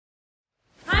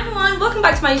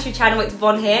welcome back to my YouTube channel. It's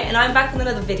Von here and I'm back with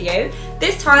another video.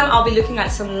 This time I'll be looking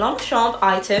at some Longchamp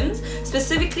items,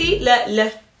 specifically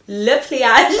Le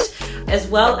Pliage as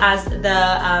well as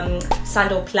the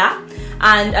sandal plat.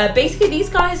 And basically these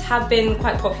guys have been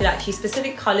quite popular, actually,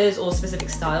 specific colors or specific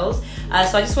styles.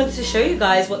 So I just wanted to show you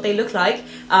guys what they look like,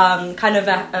 I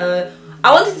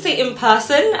wanted to say in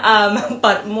person,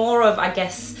 but more of, I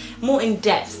guess, more in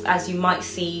depth, as you might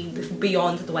see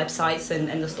beyond the websites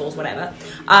and the stores, whatever.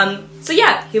 So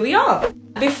yeah, here we are.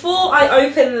 Before I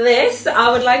open this,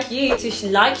 I would like you to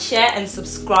like, share and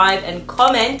subscribe and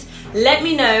comment. Let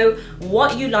me know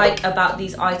what you like about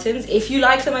these items, if you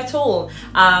like them at all,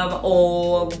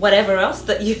 or whatever else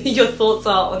that your thoughts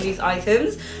are on these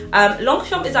items.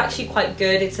 Longchamp is actually quite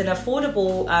good. It's an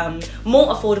affordable, more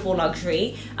affordable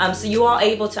luxury. So you are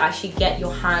able to actually get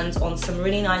your hands on some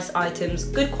really nice items,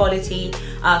 good quality,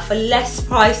 for less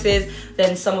prices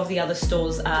than some of the other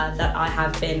stores that I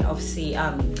have been obviously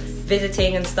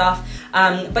visiting and stuff.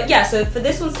 But yeah, so for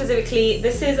this one specifically,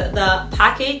 this is the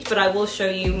package, but I will show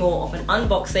you more of an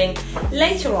unboxing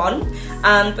later on.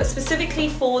 But specifically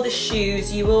for the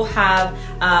shoes, you will have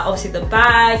obviously the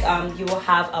bag, you will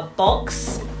have a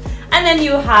box, and then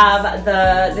you have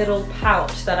the little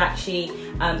pouch that actually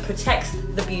protects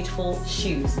the beautiful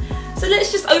shoes. So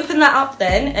let's just open that up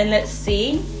then and let's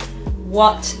see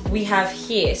what we have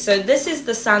here. So this is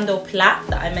the sandal plat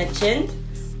that I mentioned,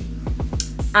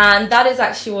 and that is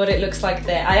actually what it looks like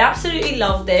there. I absolutely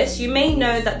love this. You may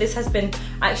know that this has been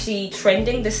actually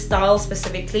trending, this style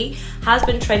specifically has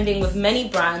been trending with many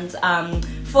brands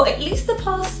for at least the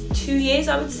past 2 years,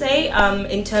 I would say,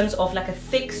 in terms of like a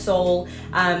thick sole,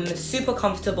 super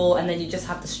comfortable, and then you just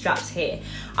have the straps here.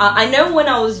 I know when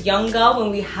I was younger,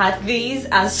 when we had these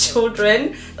as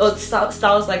children, or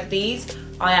styles like these,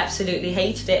 I absolutely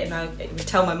hated it, and I would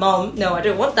tell my mom, no, I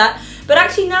don't want that. But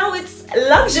actually now it's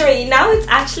luxury. Now it's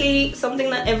actually something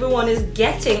that everyone is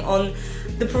getting on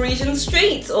the Parisian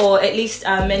streets, or at least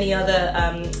many other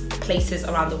places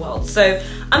around the world. So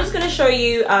I'm just going to show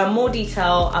you more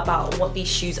detail about what these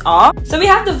shoes are. So we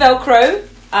have the Velcro,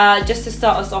 just to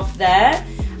start us off there.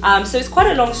 So it's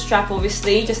quite a long strap,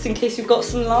 obviously, just in case you've got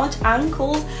some large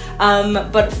ankles,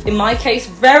 but in my case,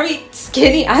 very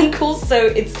skinny ankles, so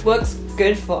it works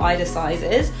good for either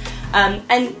sizes.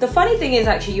 And the funny thing is,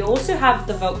 actually, you also have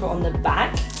the Velcro on the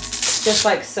back, just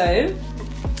like so.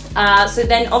 So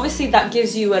then obviously that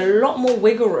gives you a lot more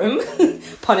wiggle room,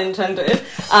 pun intended,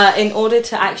 in order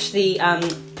to actually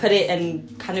put it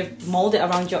and kind of mold it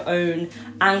around your own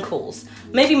ankles.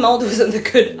 Maybe mold wasn't the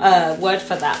good word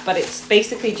for that, but it's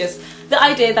basically just the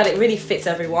idea that it really fits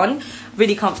everyone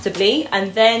really comfortably.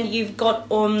 And then you've got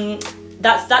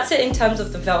that's it in terms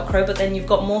of the Velcro, but then you've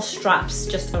got more straps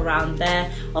just around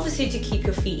there, obviously to keep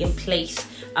your feet in place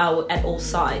at all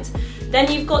sides. Then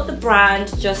you've got the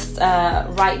brand just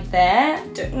right there.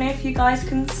 Don't know if you guys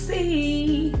can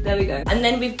see. There we go. And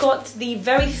then we've got the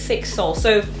very thick sole.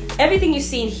 So everything you've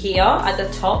seen here at the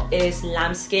top is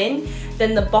lambskin.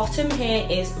 Then the bottom here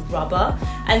is rubber.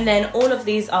 And then all of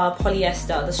these are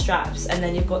polyester, the straps. And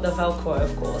then you've got the Velcro,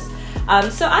 of course.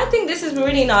 So I think this is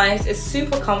really nice. It's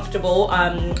super comfortable.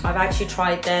 I've actually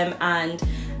tried them and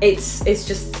it's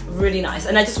just really nice,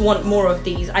 and I just want more of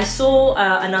these. I saw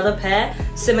another pair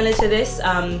similar to this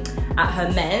at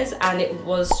Hermes, and it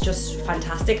was just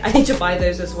fantastic. I need to buy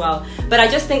those as well, but I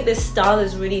just think this style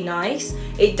is really nice.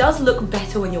 It does look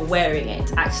better when you're wearing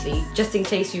it, actually, just in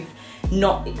case you've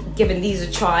not given these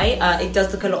a try. It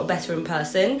does look a lot better in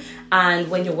person and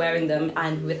when you're wearing them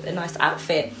and with a nice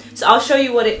outfit. So I'll show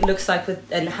you what it looks like with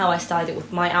and how I styled it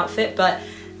with my outfit. But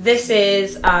this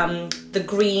is the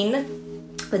green,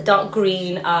 the dark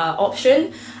green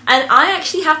option, and I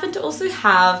actually happen to also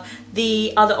have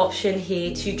the other option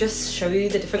here to just show you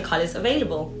the different colors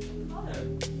available.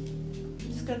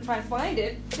 Just gonna try and find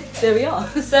it. There we are.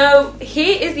 So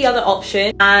here is the other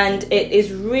option, and it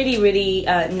is really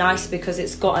nice because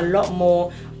it's got a lot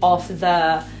more of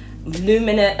the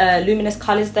luminous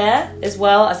colors there, as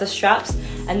well as the straps,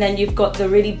 and then you've got the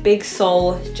really big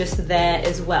sole just there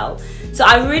as well. So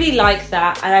I really like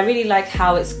that, and I really like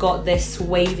how it's got this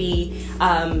wavy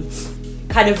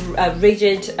kind of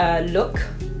rigid look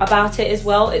about it as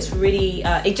well. It's really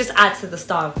it just adds to the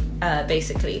style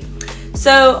basically.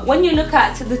 So when you look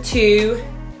at the two,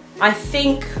 I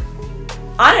think,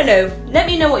 I don't know, let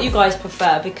me know what you guys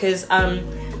prefer, because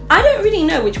I don't really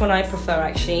know which one I prefer,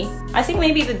 actually. I think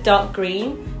maybe the dark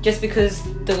green, just because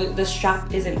the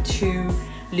strap isn't too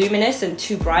luminous and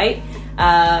too bright.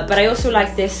 But I also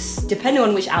like this depending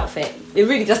on which outfit. It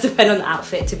really does depend on the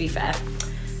outfit, to be fair.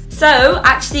 So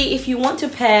actually, if you want to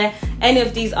pair any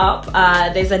of these up,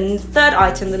 there's a third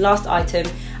item, the last item,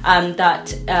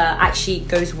 that actually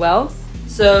goes well.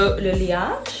 So le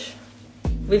Pliage,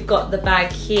 we've got the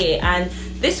bag here, and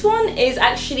this one is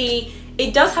actually,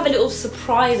 it does have a little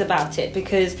surprise about it,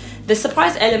 because the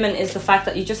surprise element is the fact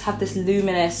that you just have this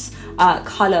luminous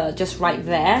color just right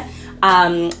there.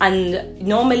 And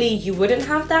normally you wouldn't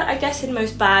have that, I guess, in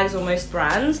most bags or most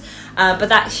brands,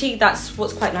 but actually that's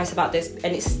what's quite nice about this,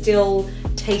 and it's still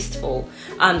tasteful.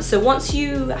 So once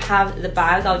you have the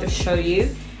bag, I'll just show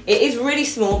you. It is really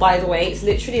small, by the way. It's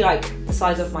literally like the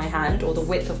size of my hand, or the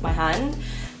width of my hand.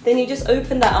 Then you just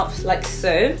open that up like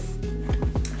so,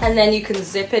 and then you can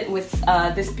zip it with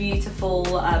this beautiful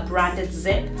branded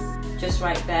zip just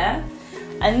right there.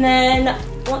 And then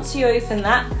once you open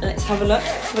that, let's have a look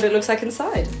what it looks like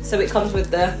inside. So it comes with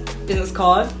the business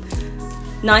card,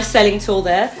 nice selling tool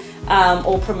there,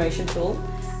 or promotion tool.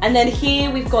 And then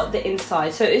here we've got the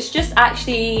inside. So it's just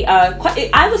actually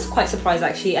I was quite surprised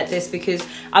actually at this, because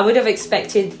I would have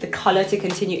expected the color to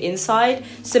continue inside,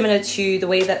 similar to the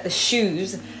way that the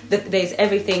shoes, there's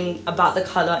everything about the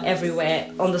color everywhere,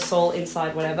 on the sole,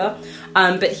 inside, whatever.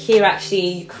 But here actually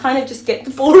you kind of just get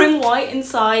the boring white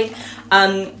inside,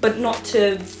 but not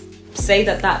to say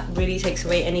that that really takes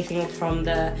away anything from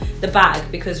the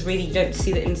bag, because really you don't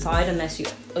see the inside unless you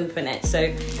open it.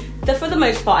 So for the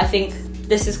most part, I think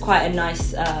this is quite a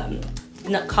nice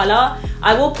color.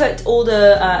 I will put all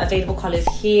the available colors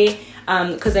here,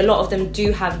 because a lot of them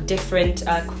do have different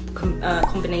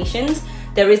combinations.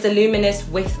 There is the luminous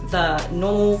with the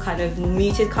normal kind of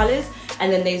muted colors,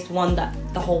 and then there's one that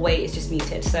the whole way is just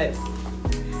muted. So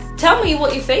tell me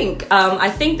what you think. I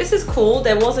think this is cool.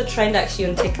 There was a trend actually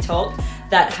on TikTok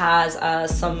that has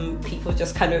some people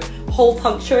just kind of hole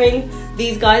puncturing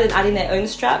these guys and adding their own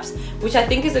straps, which I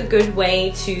think is a good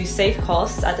way to save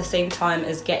costs at the same time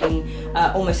as getting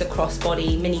almost a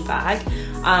crossbody mini bag.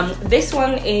 This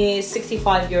one is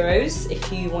 65 euros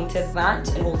if you wanted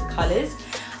that in all the colors.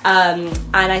 And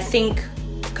I think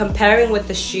comparing with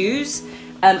the shoes,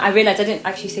 I realized I didn't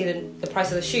actually say the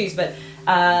price of the shoes, but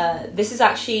this is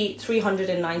actually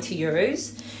 390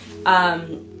 euros.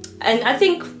 And I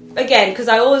think, again, because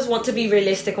I always want to be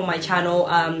realistic on my channel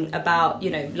about, you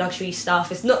know, luxury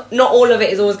stuff. It's not all of it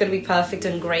is always going to be perfect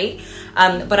and great.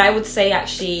 But I would say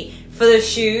actually for the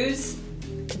shoes,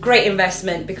 great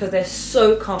investment, because they're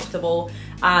so comfortable,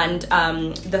 and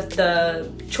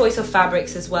the choice of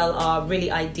fabrics as well are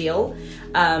really ideal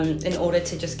in order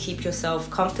to just keep yourself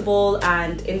comfortable.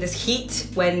 And in this heat,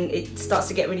 when it starts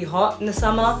to get really hot in the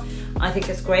summer, I think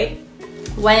it's great.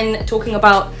 When talking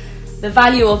about the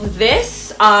value of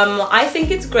this, I think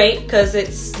it's great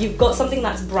because you've got something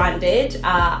that's branded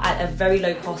at a very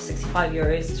low cost, 65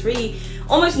 euros. It's really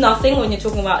almost nothing when you're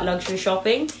talking about luxury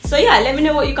shopping. So yeah, let me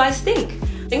know what you guys think.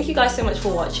 Thank you guys so much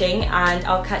for watching, and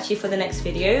I'll catch you for the next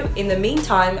video. In the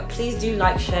meantime, please do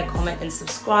like, share, comment and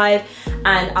subscribe,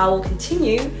 and I will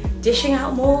continue dishing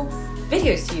out more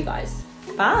videos to you guys.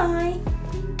 Bye!